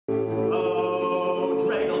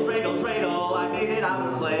made it out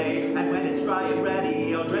of clay, and when it's dry and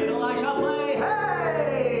ready, oh dreidel I shall play.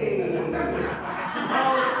 Hey!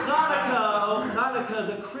 Oh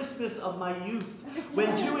Chanukah, the Christmas of my youth,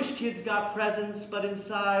 when Jewish kids got presents, but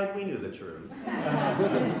inside we knew the truth.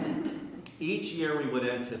 Each year we would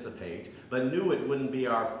anticipate, but knew it wouldn't be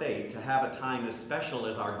our fate to have a time as special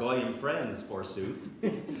as our Goyim friends, forsooth.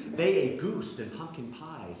 They ate goose and pumpkin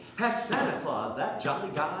pie, had Santa Claus, that jolly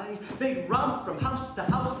guy. They'd run from house to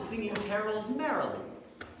house singing carols merrily.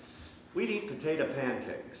 We'd eat potato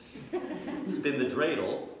pancakes, spin the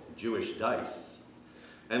dreidel, Jewish dice,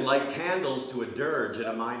 and light candles to a dirge in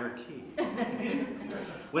a minor key.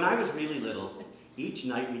 When I was really little, each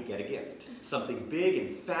night we'd get a gift, something big and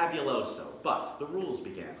fabuloso, but the rules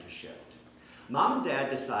began to shift. Mom and Dad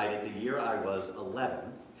decided the year I was 11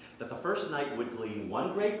 that the first night would glean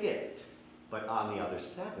one great gift, but on the other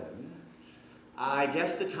 7, I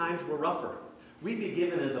guess the times were rougher. We'd be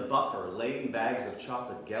given as a buffer laying bags of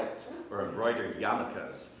chocolate gelt or embroidered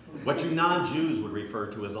yarmulkes, what you non-Jews would refer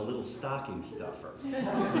to as a little stocking stuffer.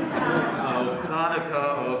 Oh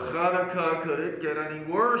Chanukah, could it get any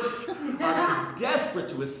worse? I was desperate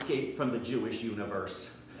to escape from the Jewish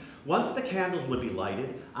universe. Once the candles would be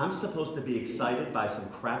lighted, I'm supposed to be excited by some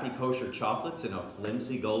crappy kosher chocolates in a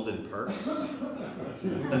flimsy golden purse.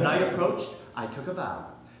 The night approached, I took a vow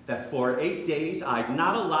that for 8 days I'd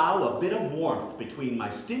not allow a bit of warmth between my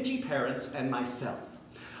stingy parents and myself.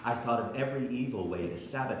 I thought of every evil way to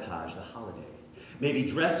sabotage the holiday. Maybe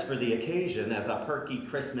dress for the occasion as a perky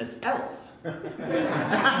Christmas elf.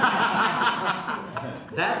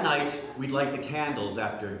 That night, we'd light the candles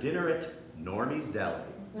after dinner at Normie's Deli.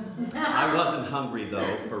 I wasn't hungry,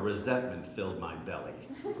 though, for resentment filled my belly.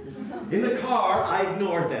 In the car, I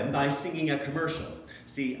ignored them by singing a commercial.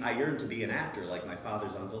 See, I yearned to be an actor like my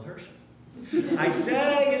father's Uncle Herschel. I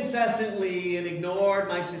sang incessantly and ignored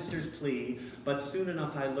my sister's plea, but soon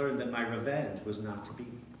enough I learned that my revenge was not to be.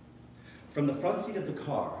 From the front seat of the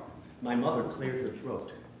car, my mother cleared her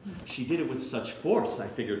throat. She did it with such force, I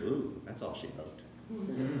figured, ooh, that's all she wrote.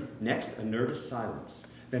 Next, a nervous silence.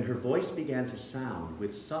 Then her voice began to sound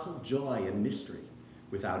with subtle joy and mystery,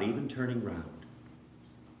 without even turning round.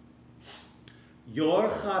 Your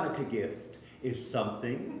Chanukah gift is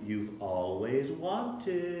something you've always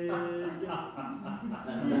wanted. Oh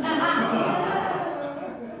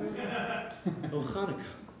Chanukah,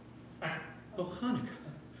 oh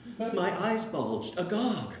Chanukah, my eyes bulged,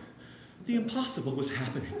 agog. The impossible was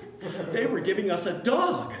happening. They were giving us a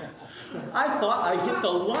dog. I thought I hit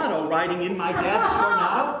the lotto riding in my dad's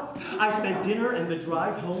tornado. I spent dinner and the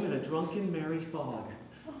drive home in a drunken merry fog.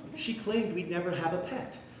 She claimed we'd never have a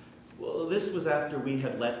pet. Well, this was after we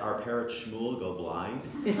had let our parrot Shmuel go blind.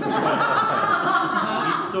 We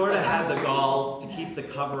sort of had the gall to keep the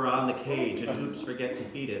cover on the cage and oops, forget to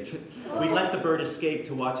feed it. We let the bird escape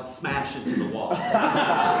to watch it smash into the wall. I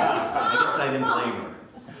guess I didn't blame her.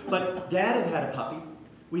 But Dad had had a puppy.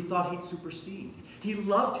 We thought he'd supersede. He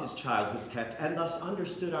loved his childhood pet and thus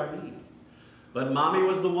understood our need. But Mommy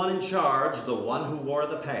was the one in charge, the one who wore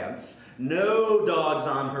the pants. No dogs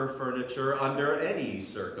on her furniture under any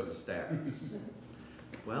circumstance.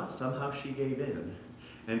 Well, somehow she gave in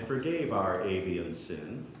and forgave our avian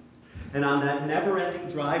sin. And on that never-ending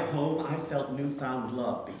drive home, I felt newfound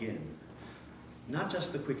love begin. Not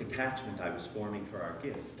just the quick attachment I was forming for our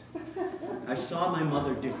gift. I saw my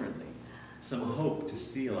mother differently, some hope to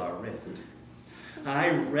seal our rift. I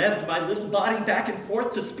revved my little body back and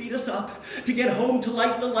forth to speed us up, to get home to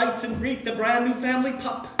light the lights and greet the brand new family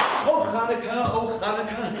pup. Oh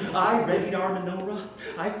Chanukah, I readied our menorah.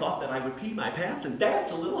 I thought that I would pee my pants and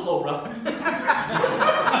dance a little hora.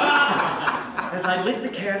 As I lit the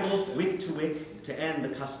candles wick to wick to end the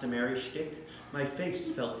customary shtick, my face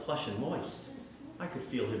felt flush and moist. I could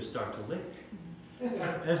feel him start to lick.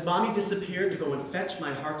 As Mommy disappeared to go and fetch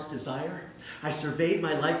my heart's desire, I surveyed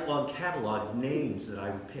my lifelong catalog of names that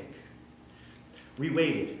I would pick. We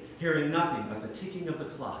waited, hearing nothing but the ticking of the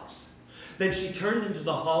clocks. Then she turned into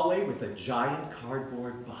the hallway with a giant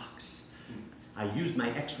cardboard box. I used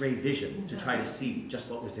my X-ray vision to try to see just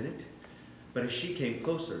what was in it. But as she came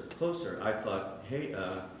closer, I thought, hey,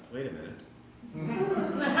 wait a minute.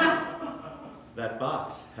 That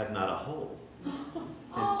box had not a hole.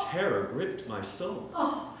 And terror gripped my soul.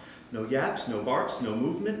 No yaps, no barks, no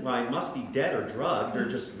movement. Why, it must be dead or drugged or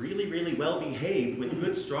just really, really well behaved with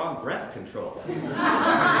good, strong breath control.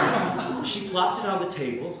 She plopped it on the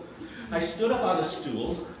table. I stood up on a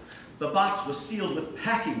stool. The box was sealed with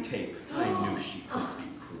packing tape. I knew she couldn't be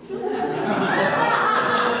cruel.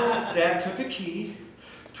 Dad took a key,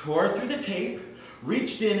 tore through the tape,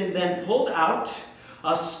 reached in and then pulled out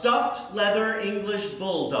A stuffed leather English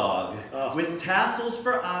bulldog with tassels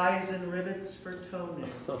for eyes and rivets for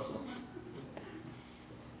toenails.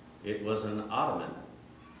 It was an Ottoman.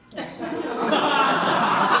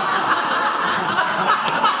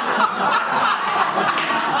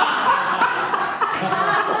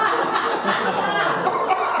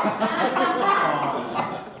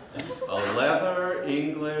 A leather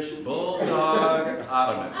English bulldog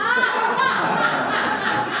Ottoman.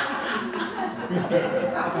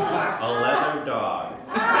 A leather dog.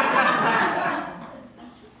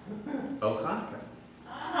 Oh, Chanukah.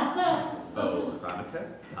 Oh, Chanukah,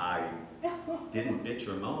 I didn't bitch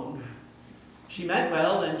or moan. She meant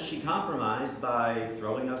well, and she compromised by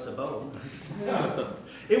throwing us a bone.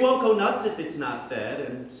 It won't go nuts if it's not fed,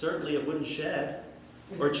 and certainly it wouldn't shed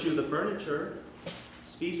or chew the furniture.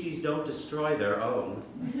 Species don't destroy their own.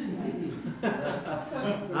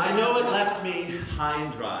 I know it left me high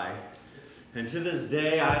and dry, and to this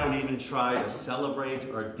day I don't even try to celebrate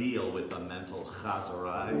or deal with the mental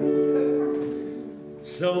chazarai.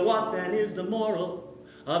 So what then is the moral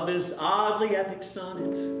of this oddly epic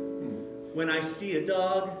sonnet? When I see a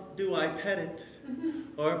dog, do I pet it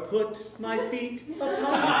or put my feet upon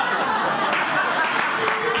it?